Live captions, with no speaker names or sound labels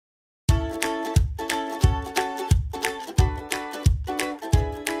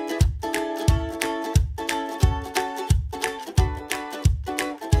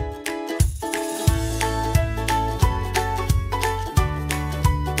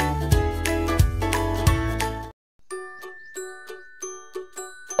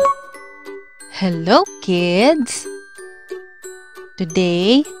Hello, kids!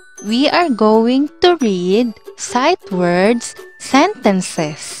 Today, we are going to read sight words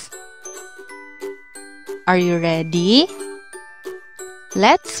sentences. Are you ready?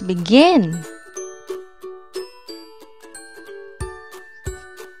 Let's begin!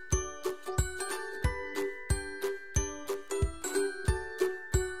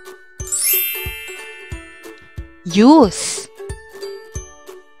 Use.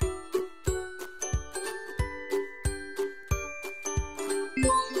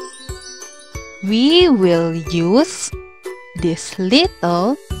 We will use this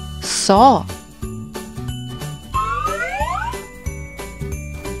little saw.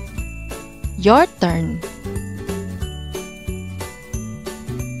 Your turn.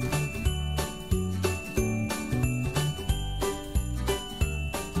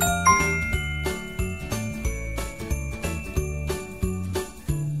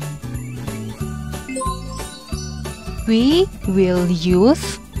 We will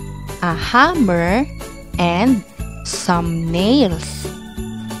use a hammer and some nails.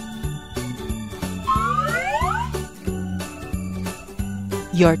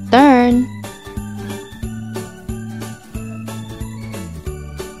 Your turn.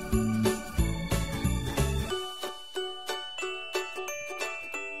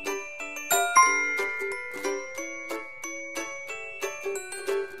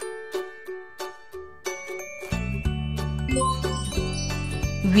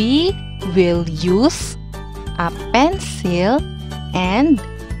 We will use a pencil and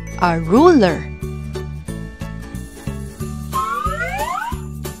a ruler.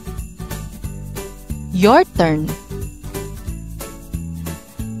 Your turn.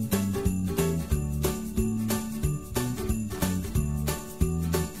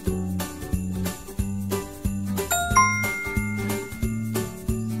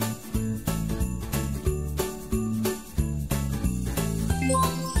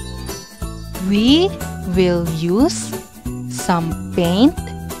 We will use some paint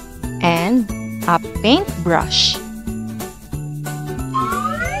and a paintbrush.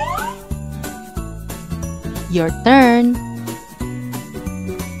 Your turn.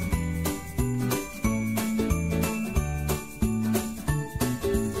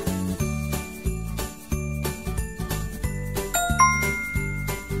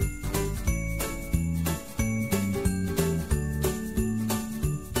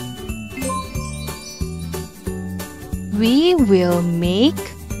 We will make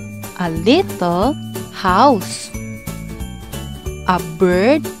a little house. A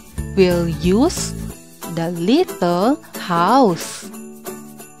bird will use the little house.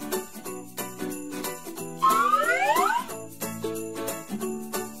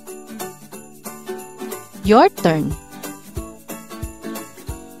 Your turn.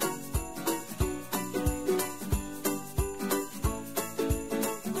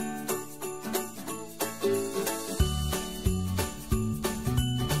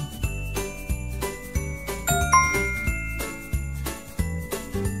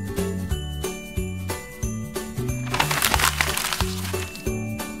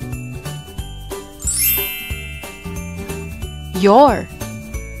 Your.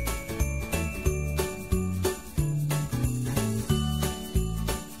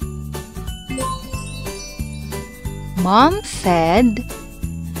 Mom said,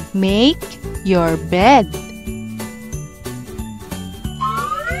 make your bed.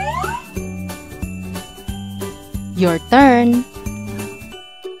 Your turn.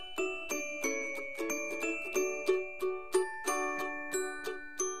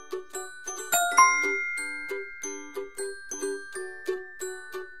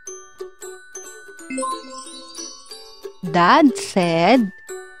 Dad said,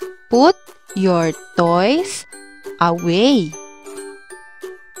 put your toys away.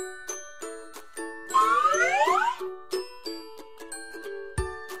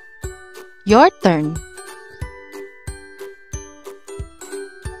 Your turn.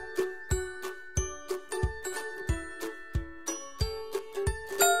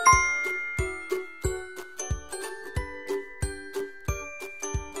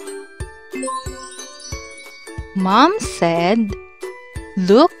 Mom said,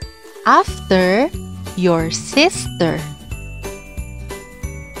 look after your sister.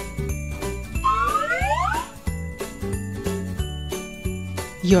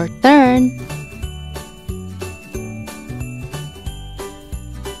 Your turn.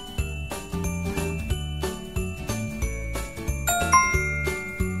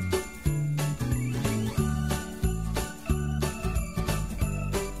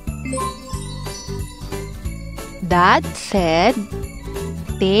 Dad said,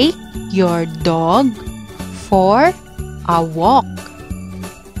 take your dog for a walk.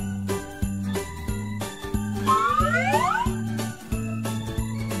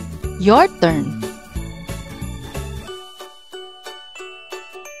 Your turn.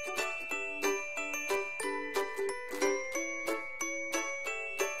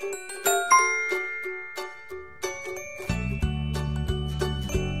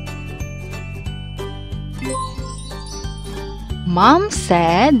 Mom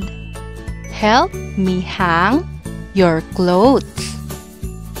said, "Help me hang your clothes."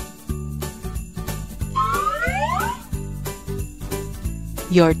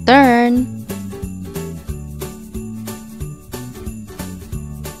 Your turn.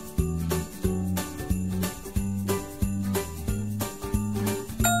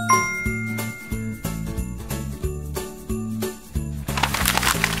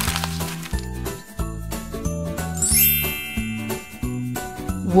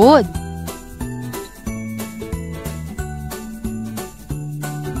 Wood.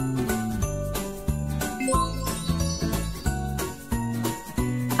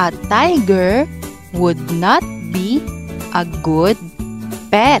 A tiger would not be a good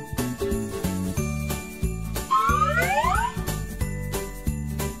pet.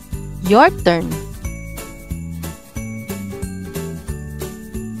 Your turn.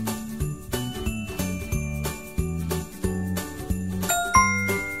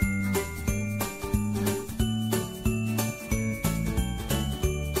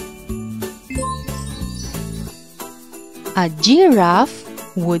 A giraffe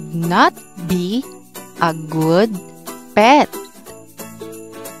would not be a good pet.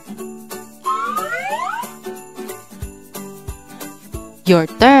 Your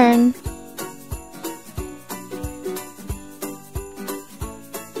turn.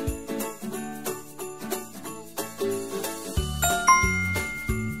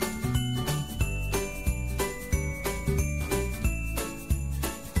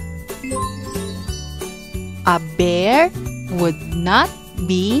 A bear would not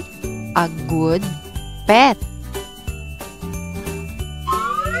be a good pet.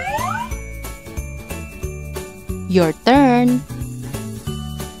 Your turn.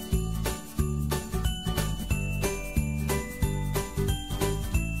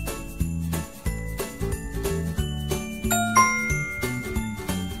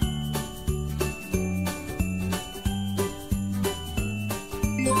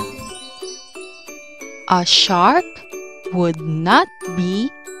 A shark would not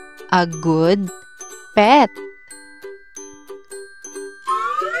be a good pet.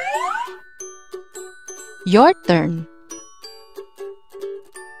 Your turn.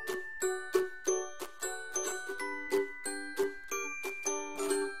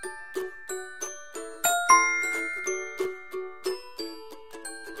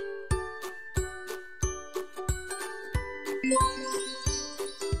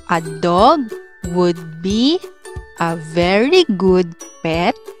 A dog would be a very good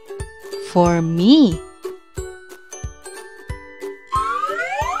pet for me.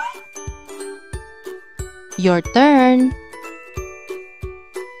 Your turn.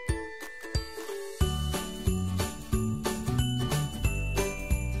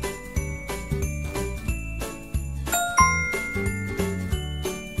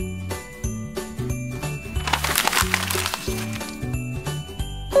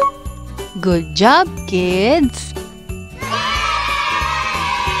 Good job, kids!